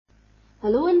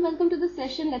Hello and welcome to the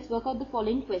session. Let's work out the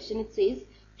following question. It says,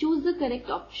 choose the correct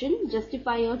option,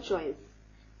 justify your choice.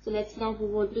 So let's now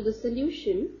move on to the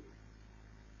solution.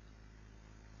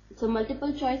 It's a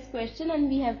multiple choice question and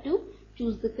we have to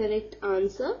choose the correct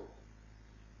answer.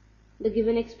 The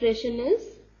given expression is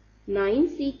 9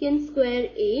 secant square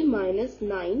A minus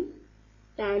 9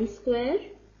 tan square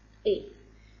A.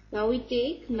 Now we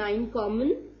take 9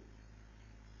 common.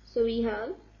 So we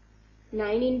have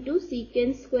 9 into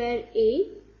secant square A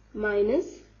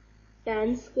minus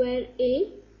tan square A.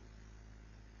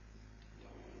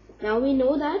 Now we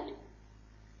know that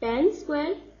secant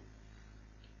square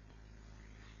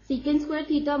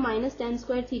theta minus tan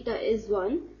square theta is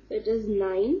 1. So it is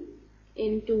 9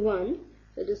 into 1.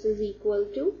 So this is equal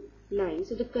to 9.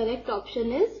 So the correct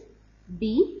option is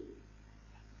B.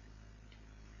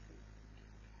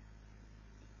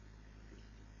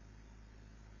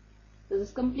 So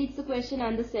this completes the question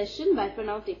and the session. Bye for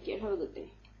now. Take care. Have a good day.